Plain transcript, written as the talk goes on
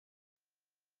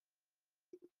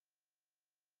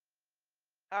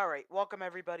All right, welcome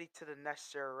everybody to the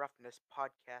Necessary Roughness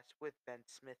podcast with Ben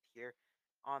Smith here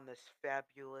on this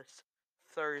fabulous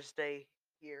Thursday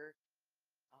here.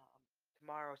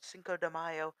 Tomorrow, Cinco de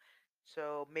Mayo.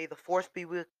 So may the 4th be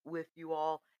with you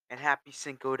all, and happy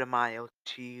Cinco de Mayo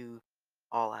to you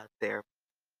all out there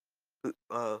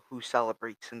who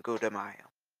celebrate Cinco de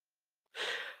Mayo.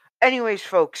 Anyways,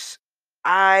 folks,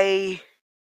 I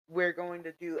we're going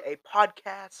to do a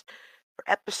podcast for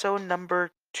episode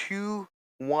number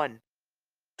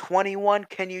 21.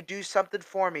 Can you do something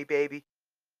for me, baby?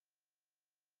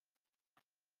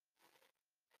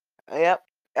 Yep,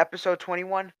 episode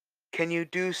 21. Can you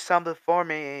do something for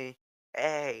me?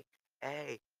 Hey,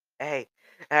 hey, hey.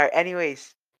 Alright,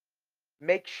 anyways,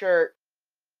 make sure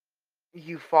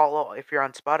you follow if you're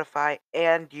on Spotify,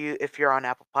 and you if you're on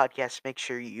Apple Podcasts, make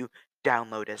sure you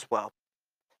download as well.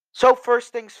 So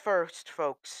first things first,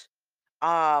 folks.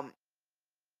 Um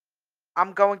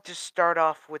I'm going to start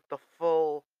off with the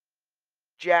full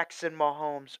Jackson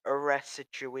Mahomes arrest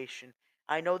situation.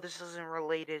 I know this isn't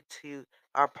related to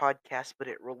our podcast, but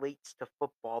it relates to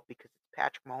football because it's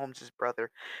Patrick Mahomes' brother.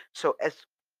 So as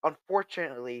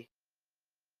unfortunately,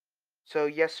 so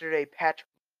yesterday Patrick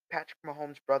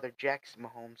Mahomes' brother Jackson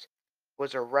Mahomes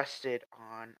was arrested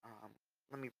on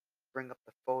let me bring up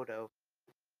the photo,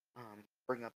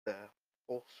 bring up the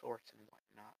full source and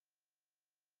whatnot.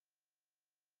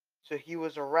 So he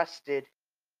was arrested.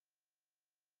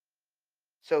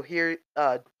 So here,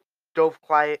 Dove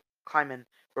Kleiman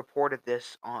reported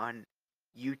this on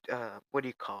what do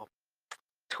you call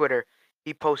Twitter.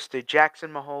 He posted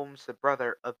Jackson Mahomes, the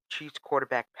brother of Chiefs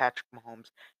quarterback Patrick Mahomes,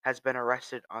 has been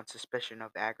arrested on suspicion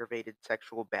of aggravated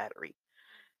sexual battery.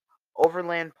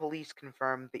 Overland police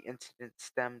confirmed the incident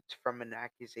stemmed from an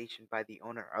accusation by the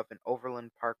owner of an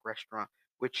Overland Park restaurant,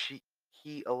 which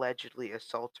he allegedly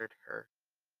assaulted her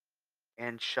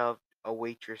and shoved a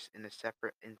waitress in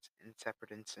separate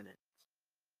incidents.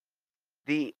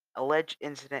 The alleged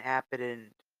incident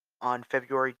happened on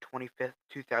February 25th,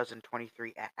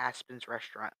 2023 at Aspen's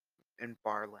Restaurant and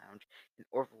Bar Lounge in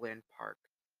Overland Park.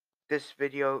 This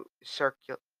video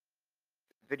circling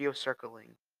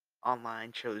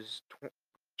online shows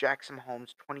Jackson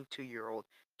Holmes, 22-year-old,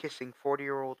 kissing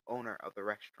 40-year-old owner of the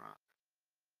restaurant,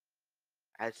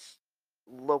 as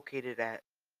located at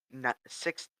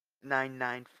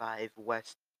 6995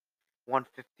 West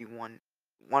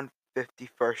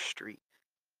 151st Street.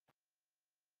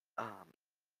 Um,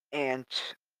 and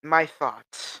my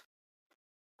thoughts.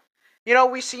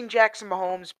 We've seen Jackson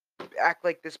Mahomes act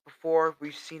like this before.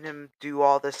 We've seen him do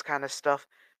all this kind of stuff.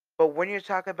 But when you're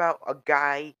talking about a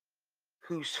guy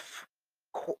whose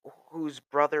whose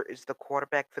brother is the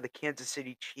quarterback for the Kansas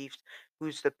City Chiefs,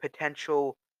 who's the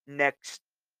potential next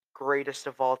greatest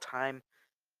of all time,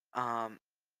 um,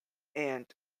 and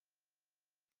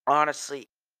honestly,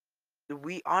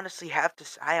 I honestly have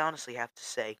to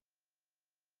say,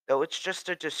 though, it's just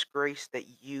a disgrace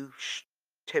that you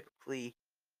typically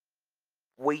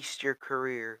waste your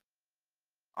career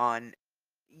on,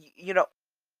 y- you know,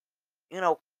 you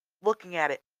know, looking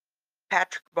at it,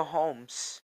 Patrick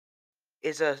Mahomes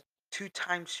is a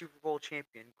two-time Super Bowl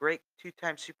champion, great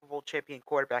two-time Super Bowl champion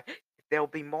quarterback. There'll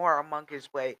be more among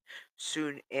his way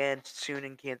soon in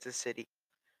Kansas City.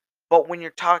 But when you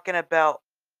talk about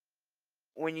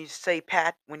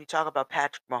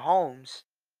Patrick Mahomes,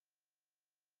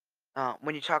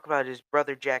 when you talk about his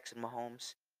brother Jackson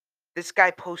Mahomes, this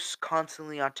guy posts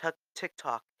constantly on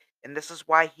TikTok, and this is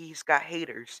why he's got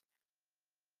haters.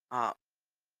 Uh,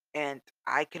 and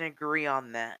I can agree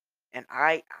on that. And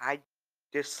I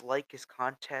dislike his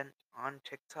content on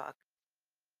TikTok.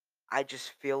 I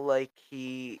just feel like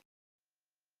he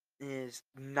is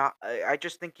not. I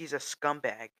just think he's a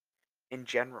scumbag in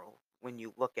general when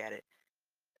you look at it.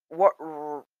 What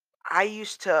r- I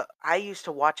used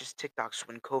to watch his TikToks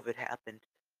when COVID happened.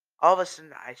 All of a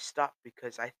sudden, I stopped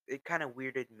because I it kind of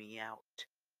weirded me out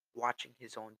watching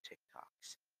his own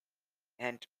TikToks.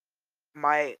 And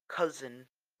my cousin,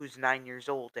 who's 9 years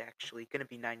old, actually gonna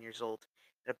be 9 years old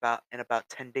in about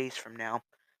 10 days from now,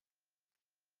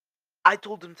 I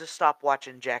told him to stop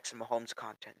watching Jackson Mahomes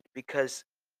content because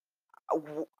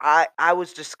I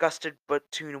was disgusted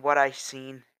between what I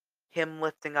seen, him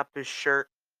lifting up his shirt,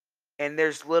 and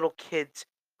there's little kids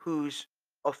who's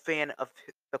a fan of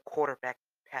the quarterback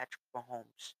Patrick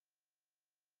Mahomes.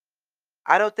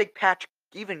 I don't think Patrick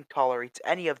even tolerates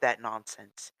any of that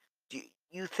nonsense. Do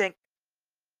you think?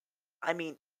 I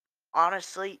mean,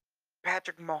 honestly,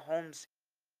 Patrick Mahomes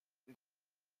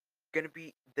gonna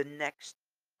be the next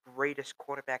greatest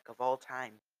quarterback of all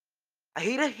time.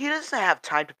 He doesn't have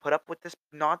time to put up with this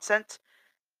nonsense.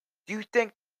 Do you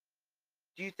think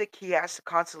Do you think he has to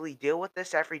constantly deal with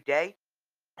this every day?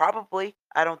 Probably.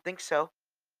 I don't think so.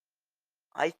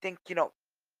 I think,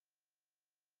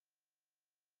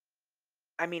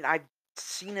 I mean, I've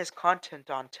seen his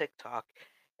content on TikTok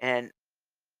and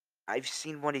I've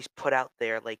seen what he's put out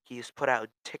there. Like, he's put out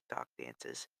TikTok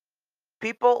dances.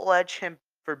 People allege him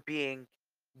for being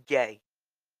gay.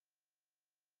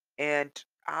 And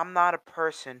I'm not a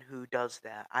person who does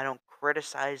that. I don't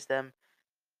criticize them.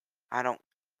 I don't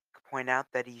point out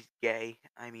that he's gay.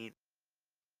 I mean,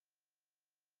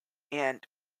 and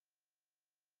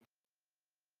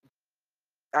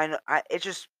I know it's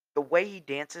just the way he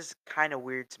dances kind of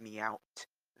weirds me out,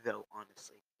 though.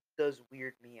 Honestly, it does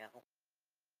weird me out.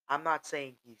 I'm not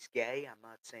saying he's gay. I'm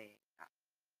not saying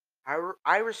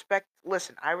I respect.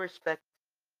 Listen, I respect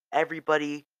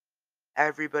everybody,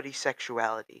 everybody's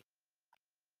sexuality.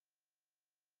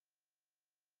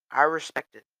 I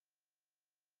respect it.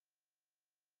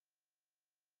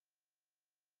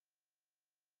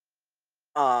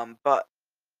 But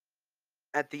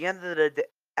at the end of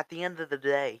at the end of the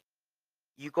day,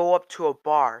 you go up to a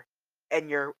bar, and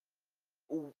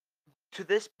w- to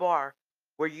this bar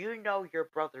where you know your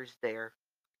brother's there,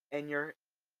 and your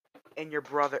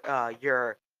brother,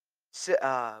 si-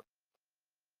 uh,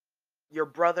 your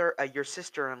brother, your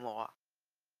sister-in-law,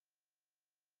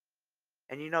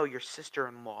 and you know your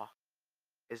sister-in-law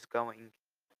is going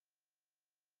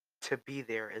to be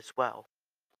there as well.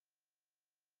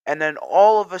 And then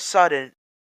all of a sudden,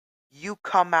 you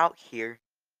come out here,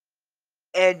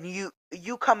 and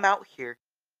you come out here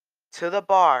to the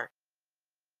bar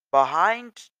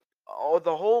behind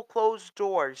the whole closed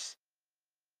doors.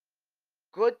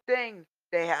 Good thing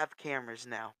they have cameras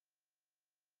now.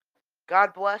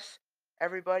 God bless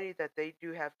everybody that they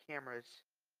do have cameras.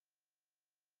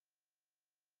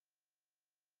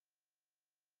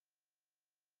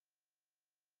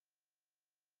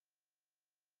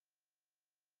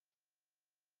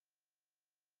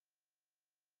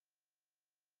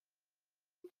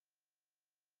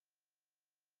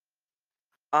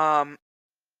 Um,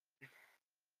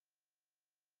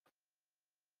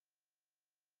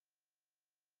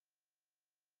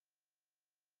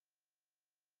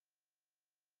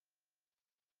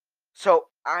 so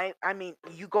I mean,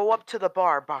 you go up to the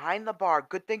bar, behind the bar.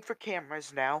 Good thing for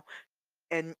cameras now,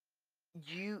 and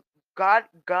you God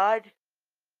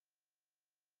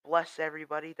bless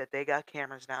everybody that they got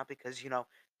cameras now because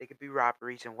they could be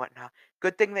robberies and whatnot.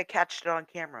 Good thing they catched it on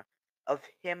camera of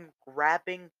him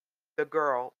grabbing the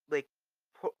girl, like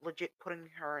legit putting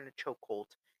her in a chokehold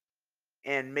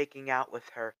and making out with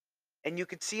her. And you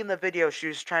could see in the video she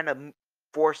was trying to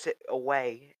force it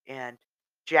away, and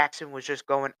Jackson was just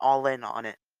going all in on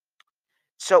it.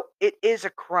 So it is a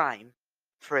crime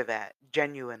for that,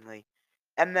 genuinely.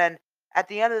 And then at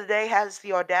the end of the day, has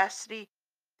the audacity,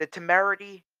 the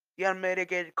temerity, the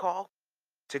unmitigated call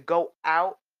to go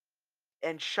out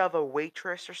and shove a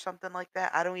waitress or something like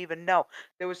that. I don't even know.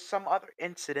 There was some other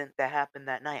incident that happened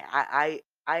that night.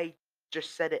 I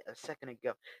just said it a second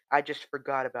ago. I just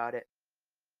forgot about it.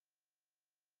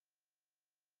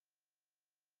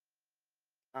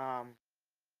 Um,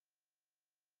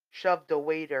 Shoved a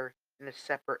waiter in a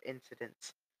separate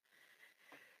incident.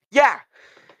 Yeah,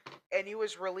 and he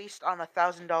was released on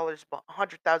 $1,000,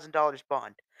 $100,000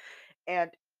 bond.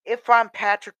 And if I'm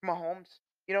Patrick Mahomes,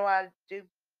 you know what I'd do?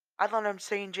 I'd let him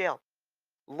stay in jail.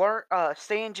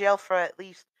 Stay in jail for at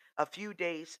least a few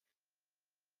days.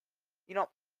 You know,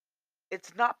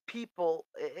 it's not people.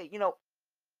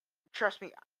 Trust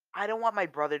me. I don't want my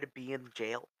brother to be in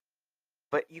jail,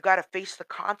 but you got to face the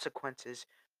consequences.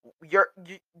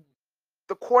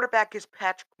 The quarterback is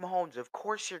Patrick Mahomes. Of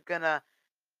course, you're gonna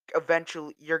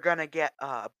get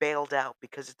bailed out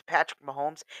because it's Patrick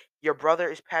Mahomes. Your brother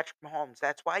is Patrick Mahomes.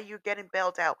 That's why you're getting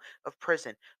bailed out of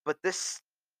prison. But this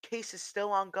case is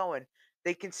still ongoing.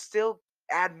 They can still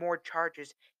add more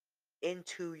charges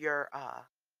into your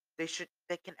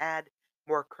they can add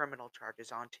more criminal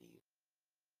charges onto you.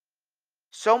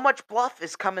 So much bluff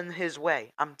is coming his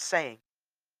way. I'm saying.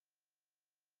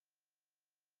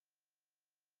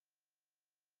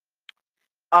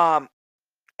 Um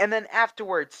and then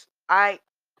afterwards I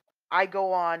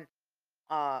go on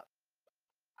uh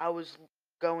I was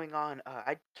going on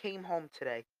I came home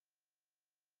today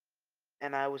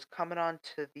and I was coming on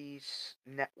to these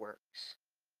networks.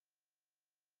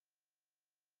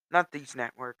 Not these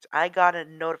networks. I got a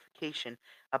notification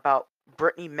about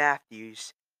Brittany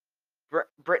Matthews,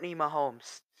 Brittany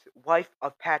Mahomes, wife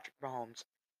of Patrick Mahomes,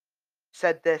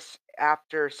 said this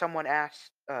after someone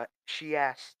asked. She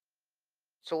asked,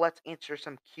 "So let's answer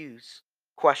some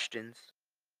questions."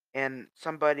 And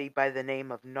somebody by the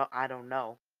name of no, I don't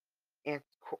know, and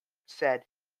said,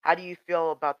 "How do you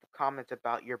feel about the comments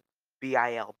about your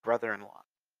BIL brother-in-law?"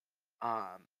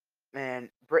 Um, and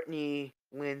Brittany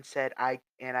Lynn said, I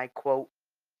quote,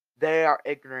 "They are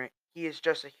ignorant. He is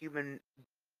just a human,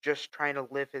 just trying to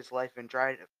live his life and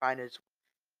try to find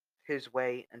his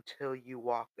way until you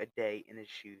walk a day in his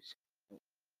shoes."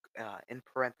 In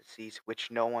parentheses,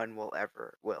 which no one will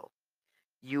ever will.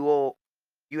 You will,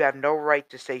 you have no right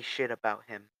to say shit about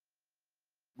him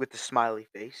with a smiley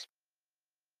face.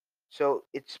 So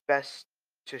it's best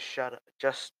to shut up,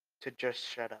 just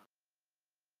shut up.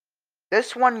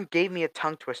 This one gave me a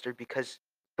tongue twister because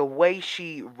the way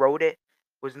she wrote it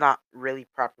was not really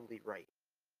properly right.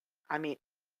 I mean,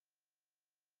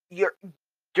 you're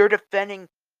you're defending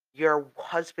your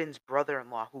husband's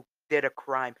brother-in-law who did a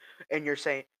crime, and you're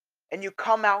saying, and you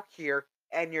come out here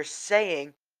and you're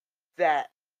saying that,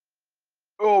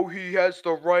 oh, he has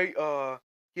the right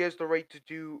to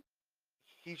do,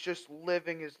 he's just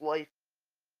living his life,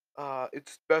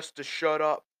 it's best to shut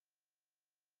up.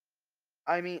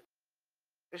 I mean,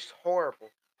 it's horrible.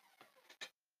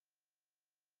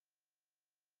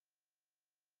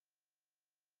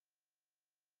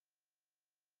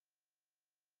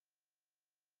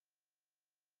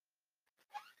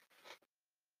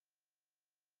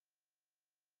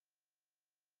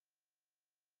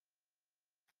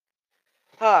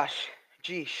 Gosh,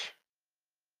 geesh.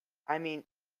 I mean,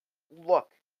 look,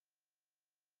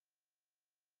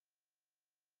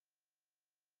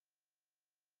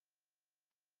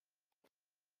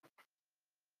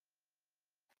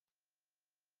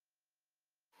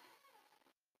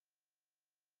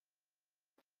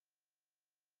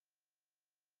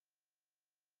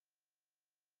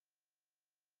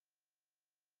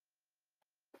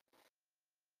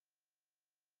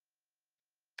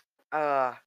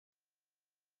 uh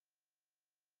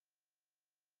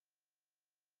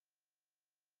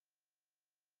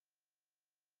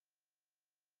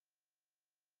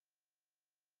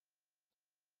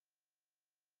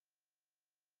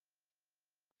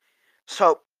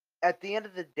so at the end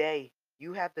of the day,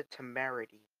 you have the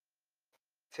temerity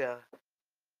to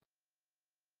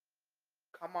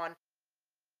come on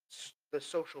the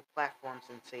social platforms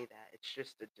and say that. It's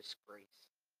just a disgrace.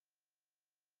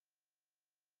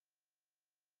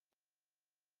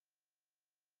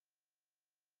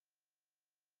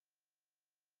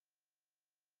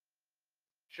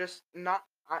 Just not.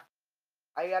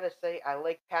 I gotta say, I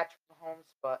like Patrick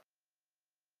Mahomes, but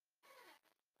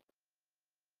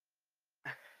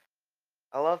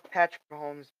I love Patrick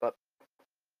Mahomes, but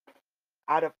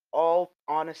out of all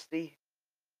honesty,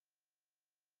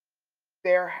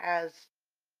 there has,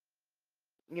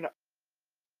 you know,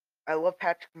 I love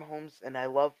Patrick Mahomes and I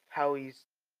love how he's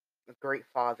a great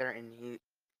father and he's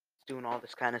doing all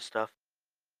this kind of stuff.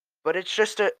 But it's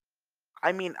just a,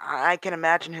 I mean, I can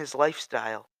imagine his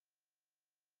lifestyle.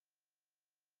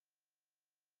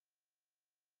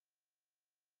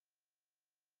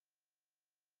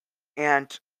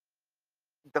 And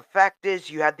the fact is,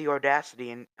 you had the audacity,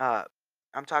 and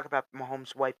I'm talking about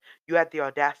Mahomes' wife. You had the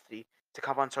audacity to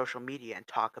come on social media and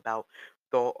talk about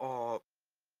the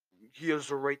he has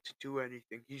the right to do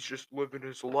anything. He's just living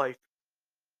his life.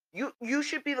 You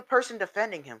should be the person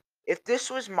defending him. If this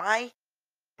was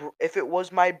if it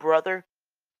was my brother,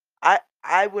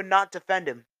 I would not defend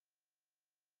him.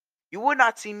 You would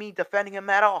not see me defending him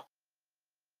at all.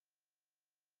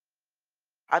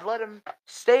 I'd let him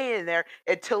stay in there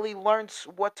until he learns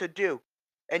what to do.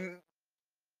 And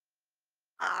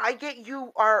I get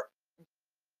you're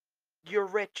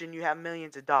rich and you have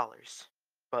millions of dollars.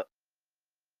 But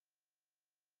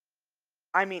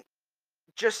I mean,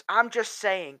 just I'm just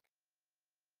saying,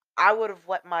 I would have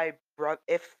let my brother,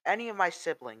 if any of my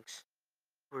siblings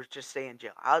were just stay in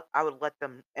jail, I would let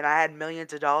them, and I had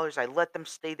millions of dollars. I let them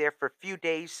stay there for a few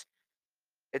days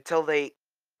until they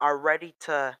are ready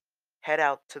to head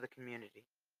out to the community.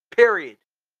 Period.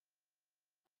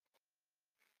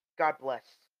 God bless.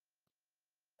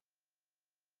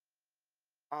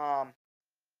 Um.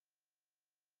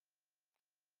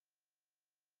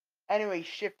 Anyway,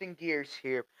 shifting gears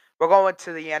here, we're going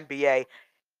to the NBA,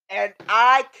 and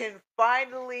I can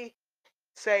finally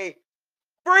say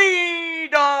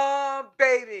freedom,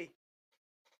 baby.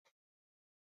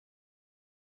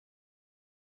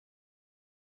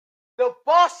 The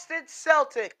Boston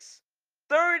Celtics,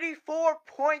 34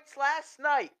 points last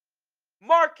night.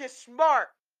 Marcus Smart,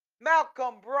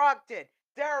 Malcolm Brogdon,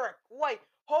 Derek White.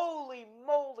 Holy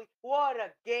moly, what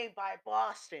a game by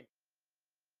Boston.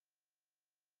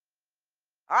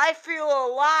 I feel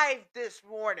alive this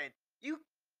morning. You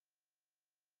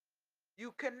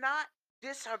cannot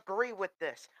disagree with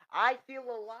this. I feel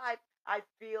alive. I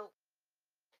feel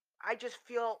I just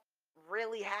feel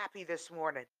really happy this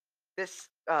morning.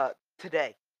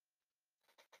 Today.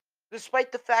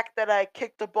 Despite the fact that I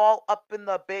kicked the ball up in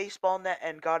the baseball net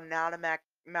and got an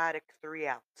automatic 3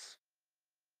 outs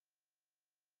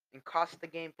and cost the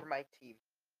game for my team.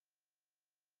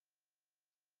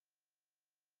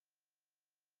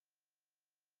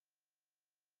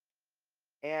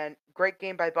 And great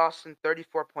game by Boston,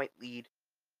 34-point lead.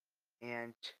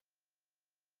 And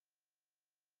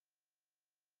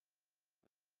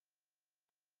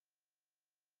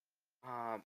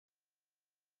um,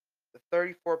 the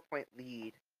 34-point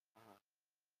lead.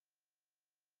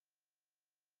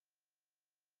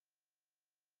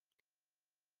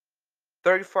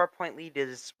 34-point lead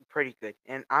is pretty good,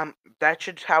 and that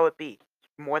should how it be.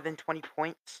 More than 20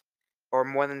 points or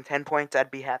more than 10 points,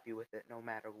 I'd be happy with it, no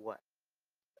matter what,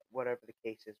 whatever the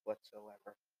case is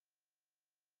whatsoever.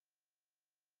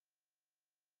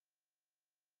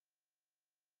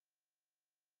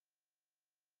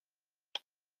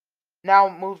 Now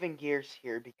moving gears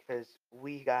here because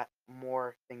we got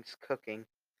more things cooking.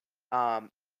 Um,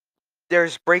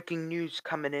 there's breaking news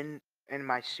coming in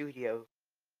my studio.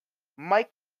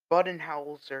 Mike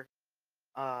Budenholzer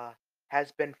uh,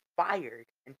 has been fired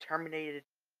and terminated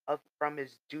from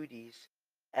his duties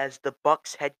as the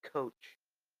Bucks head coach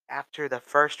after the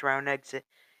first round exit.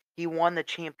 He won the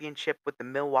championship with the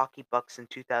Milwaukee Bucks in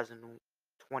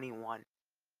 2021.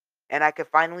 And I could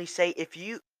finally say if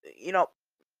you know,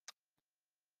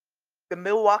 the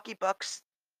Milwaukee Bucks,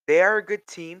 they are a good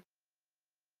team,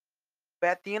 but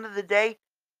at the end of the day,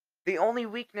 the only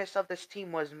weakness of this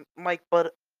team was Mike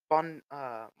Bud,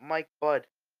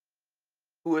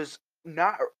 who was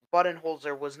not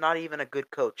Budenholzer was not even a good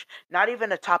coach, not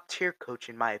even a top tier coach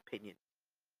in my opinion.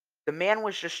 The man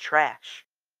was just trash,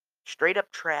 straight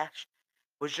up trash.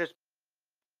 Was just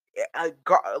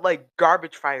like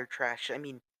garbage fire trash. I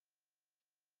mean,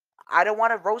 I don't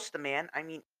want to roast the man. I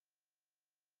mean,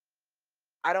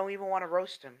 I don't even want to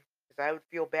roast him because I would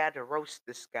feel bad to roast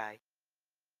this guy.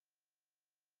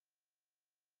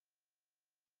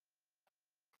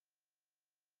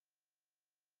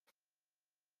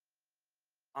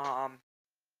 Um,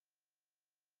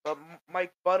 but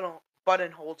Mike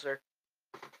Budenholzer,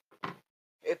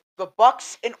 if the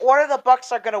Bucks, in order the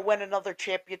Bucks are gonna win another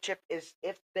championship, is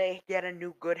if they get a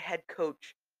new good head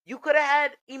coach. You could have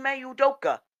had Ime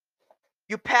Udoka.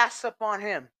 You pass up on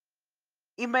him.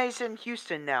 Ime's in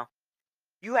Houston now.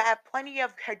 You have plenty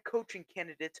of head coaching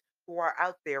candidates who are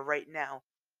out there right now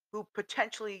who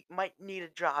potentially might need a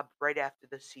job right after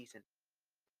the season.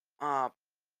 Uh,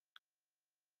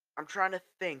 I'm trying to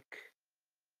think.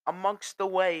 Amongst the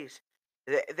ways,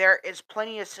 there is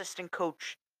plenty of assistant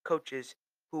coaches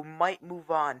who might move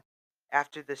on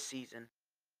after this season,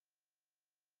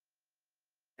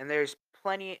 and there's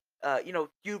plenty.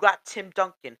 You got Tim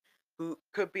Duncan, who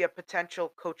could be a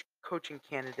potential coaching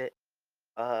candidate.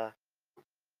 Uh,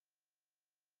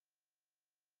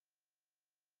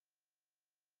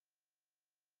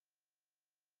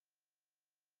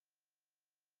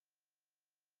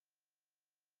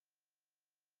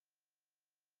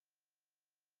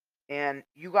 and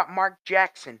you got Mark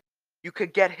Jackson. You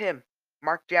could get him.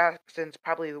 Mark Jackson's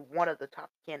probably one of the top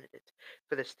candidates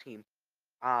for this team.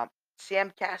 Um,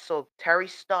 Sam Castle, Terry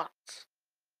Stotts,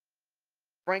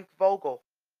 Frank Vogel,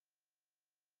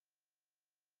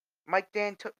 Mike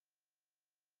D'Ant-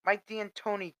 Mike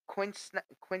D'Antoni, Quinn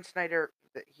Snyder.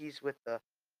 He's with the,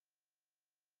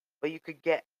 but you could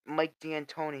get Mike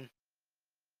D'Antoni.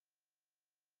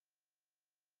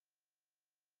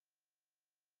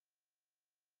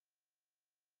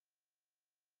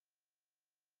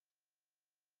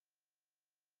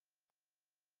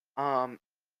 Um,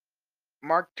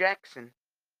 Mark Jackson.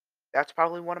 That's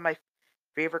probably one of my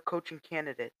favorite coaching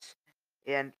candidates.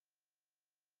 And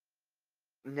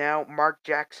now Mark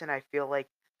Jackson, I feel like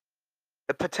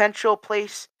the potential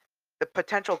place, the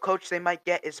potential coach they might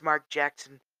get is Mark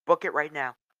Jackson. Book it right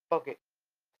now. Book it.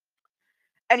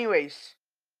 Anyways,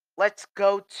 let's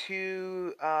go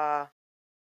to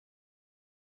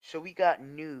so we got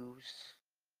news.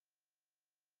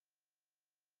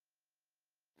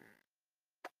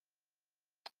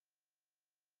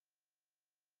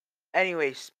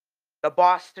 Anyways, the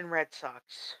Boston Red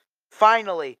Sox.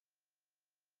 Finally.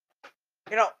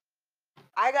 You know,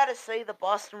 I gotta say the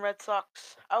Boston Red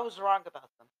Sox, I was wrong about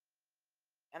them.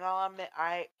 And I'll admit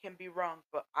I can be wrong,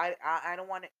 but I don't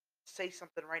want to say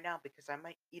something right now because I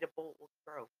might eat a bowl of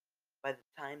crow by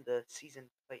the time the season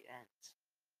play ends.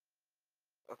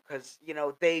 Because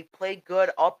they play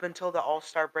good up until the All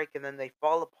Star break and then they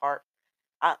fall apart.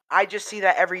 I just see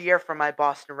that every year from my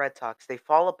Boston Red Sox. They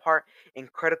fall apart in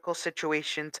critical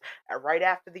situations. Right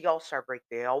after the All Star break,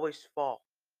 they always fall.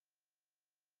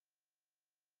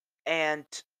 And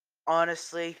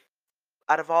honestly,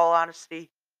 out of all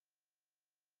honesty,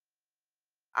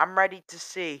 I'm ready to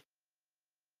see.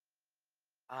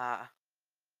 Uh,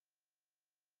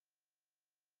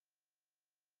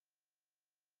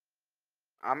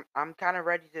 I'm kind of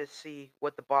ready to see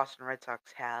what the Boston Red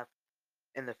Sox have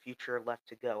in the future left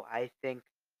to go. I think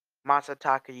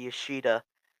Masataka Yoshida,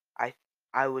 I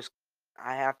I was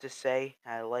I have to say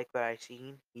I like what I've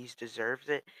seen. He's deserves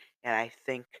it, and I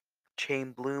think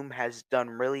Chain Bloom has done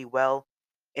really well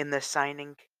in the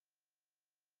signing,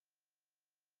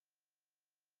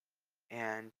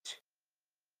 and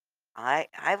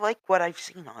I like what I've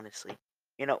seen honestly.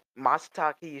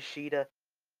 Masataka Yoshida,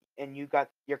 and you got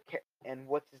and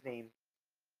what's his name,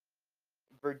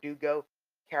 Verdugo,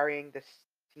 carrying this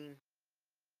team,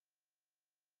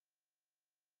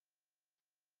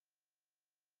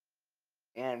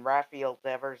 and Rafael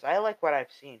Devers. I like what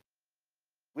I've seen.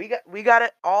 We got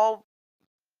it all.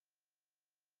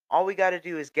 All we got to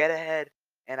do is get ahead,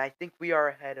 and I think we are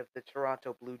ahead of the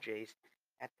Toronto Blue Jays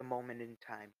at the moment in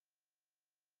time.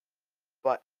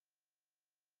 But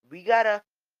we gotta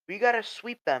we gotta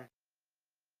sweep them.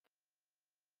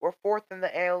 We're fourth in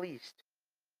the AL East.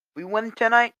 We win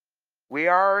tonight, we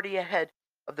are already ahead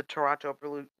of the Toronto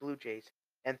Blue Jays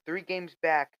and 3 games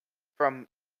back from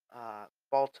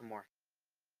Baltimore.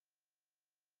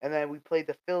 And then we play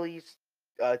the Phillies,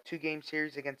 2-game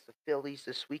series against the Phillies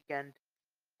this weekend,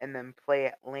 and then play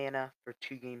Atlanta for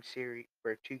 2-game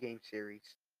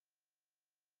series.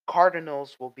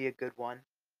 Cardinals will be a good one,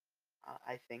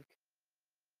 I think.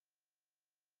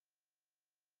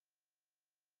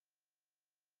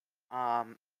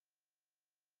 Um,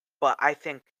 but I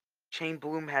think Shane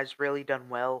Bloom has really done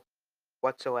well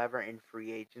whatsoever in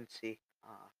free agency.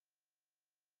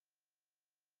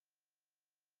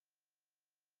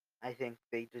 I think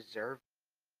they deserve.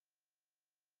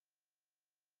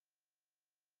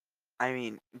 I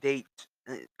mean,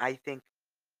 I think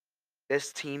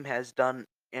this team has done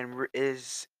and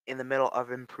is in the middle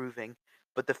of improving,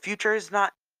 but the future is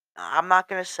not. I'm not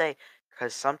gonna say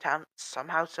because sometime,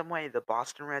 somehow, some way, the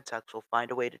Boston Red Sox will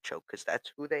find a way to choke because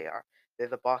that's who they are. They're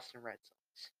the Boston Red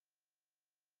Sox.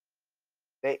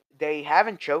 They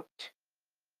haven't choked.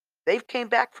 They've came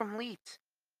back from leads,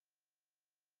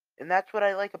 and that's what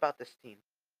I like about this team.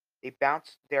 They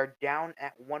bounce. They're down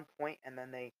at one point, and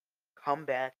then they come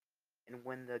back and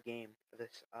win the game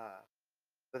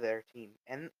for their team.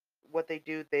 And what they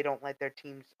do, they don't let their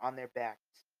teams on their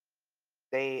backs.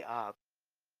 They uh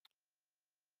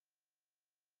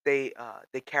they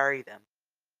carry them.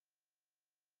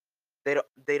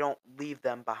 They don't leave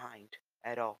them behind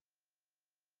at all.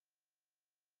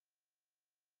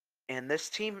 And this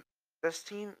team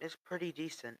is pretty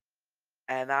decent,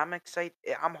 and I'm excited.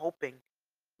 I'm hoping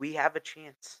we have a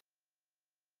chance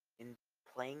in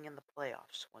playing in the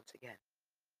playoffs once again.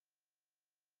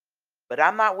 But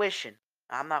I'm not wishing.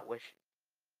 I'm not wishing.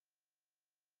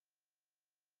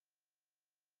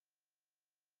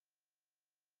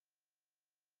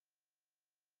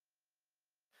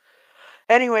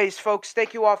 Anyways, folks,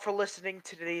 thank you all for listening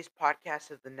to today's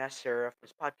podcast of the Necessary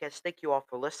Roughness podcast. Thank you all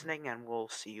for listening, and we'll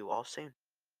see you all soon.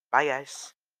 Bye,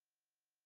 guys.